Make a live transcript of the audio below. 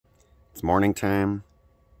It's morning time,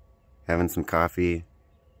 having some coffee,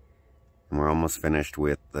 and we're almost finished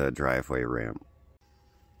with the driveway ramp.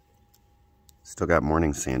 Still got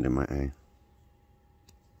morning sand in my eye.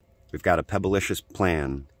 We've got a pebbleicious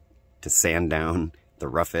plan to sand down the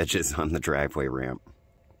rough edges on the driveway ramp,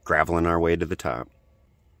 graveling our way to the top.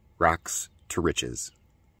 Rocks to riches.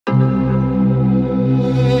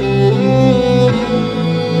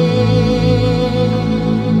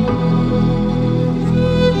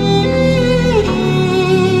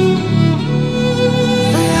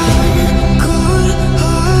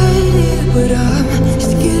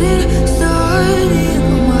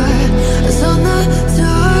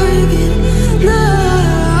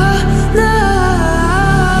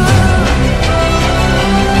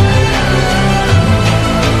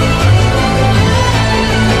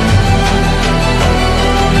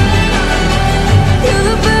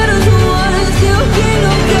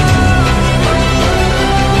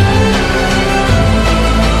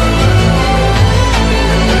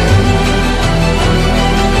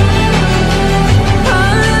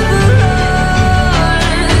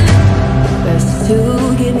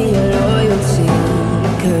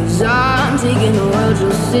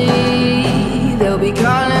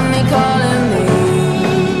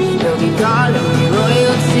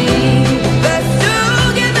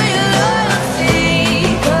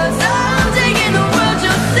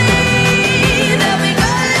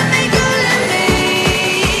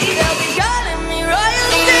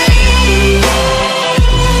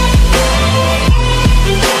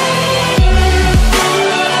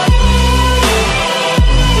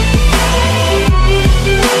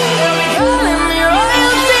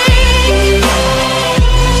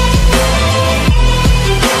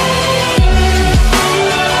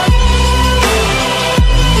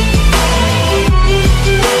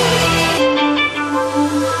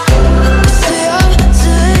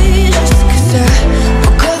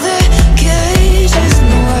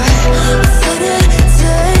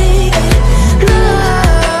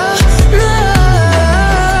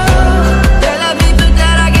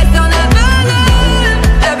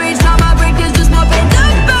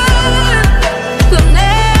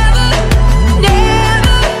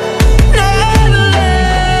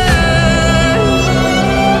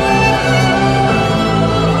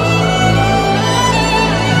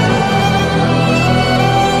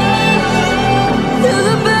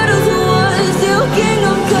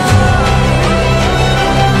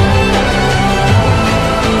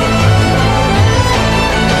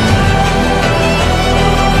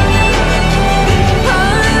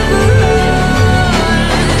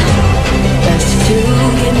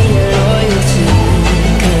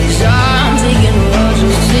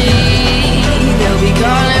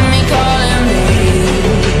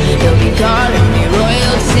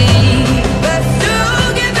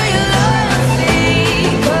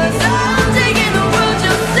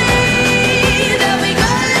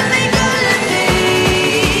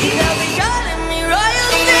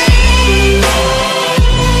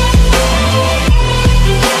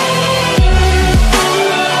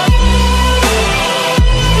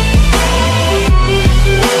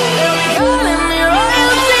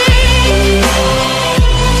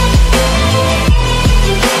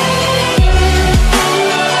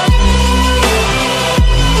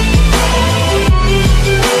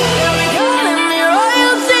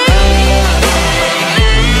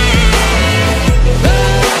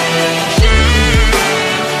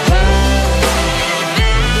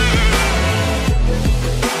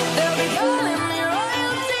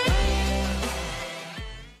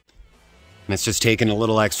 And it's just taking a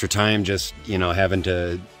little extra time, just, having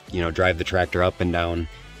to, drive the tractor up and down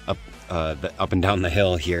the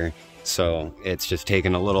hill here. So it's just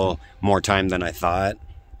taking a little more time than I thought,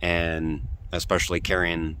 and especially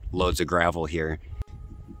carrying loads of gravel here.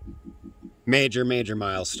 Major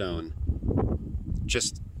milestone.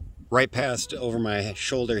 Just right past over my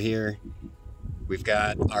shoulder here, we've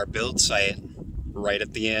got our build site right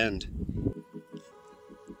at the end.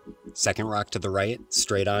 Second rock to the right,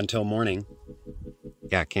 straight on till morning.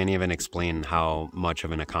 Yeah, can't even explain how much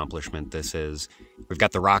of an accomplishment this is. We've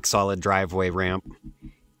got the rock solid driveway ramp.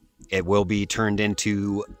 It will be turned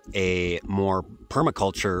into a more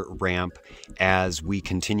permaculture ramp as we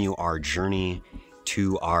continue our journey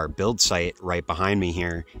to our build site right behind me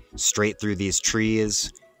here, straight through these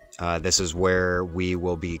trees. This is where we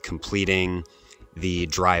will be completing the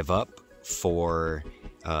drive up for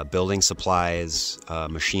building supplies,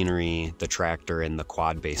 machinery, the tractor, and the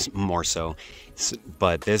quad base more so.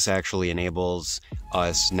 But this actually enables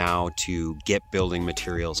us now to get building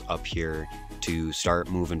materials up here to start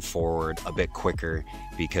moving forward a bit quicker,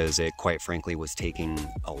 because it quite frankly was taking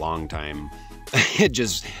a long time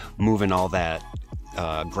just moving all that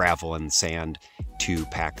gravel and sand to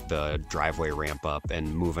pack the driveway ramp up,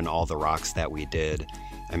 and moving all the rocks that we did.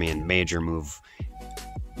 I mean, major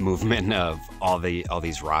movement of all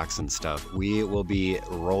these rocks and stuff. We will be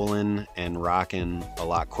rolling and rocking a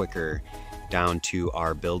lot quicker down to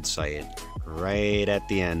our build site right at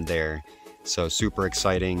the end there. So super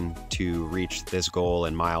exciting to reach this goal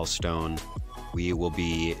and milestone. We will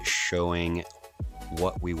be showing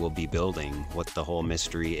what we will be building, what the whole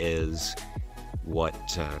mystery is, what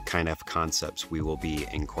kind of concepts we will be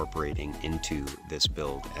incorporating into this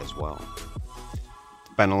build as well.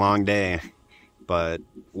 It's been a long day, but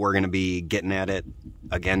we're going to be getting at it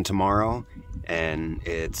again tomorrow, and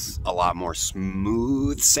it's a lot more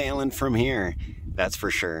smooth sailing from here, that's for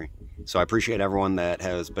sure. So I appreciate everyone that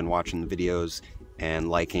has been watching the videos and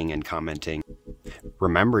liking and commenting.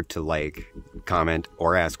 Remember to like, comment,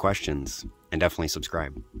 or ask questions, and definitely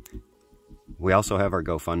subscribe. We also have our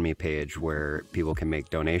GoFundMe page where people can make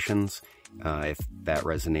donations if that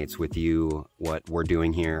resonates with you, what we're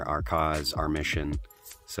doing here, our cause, our mission.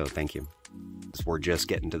 So thank you. We're just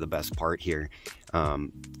getting to the best part here,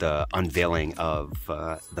 the unveiling of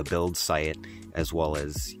the build site, as well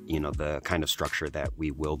as, you know, the kind of structure that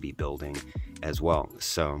we will be building as well.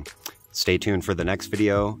 So stay tuned for the next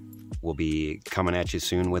video. We'll be coming at you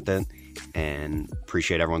soon with it, and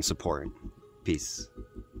appreciate everyone's support. Peace.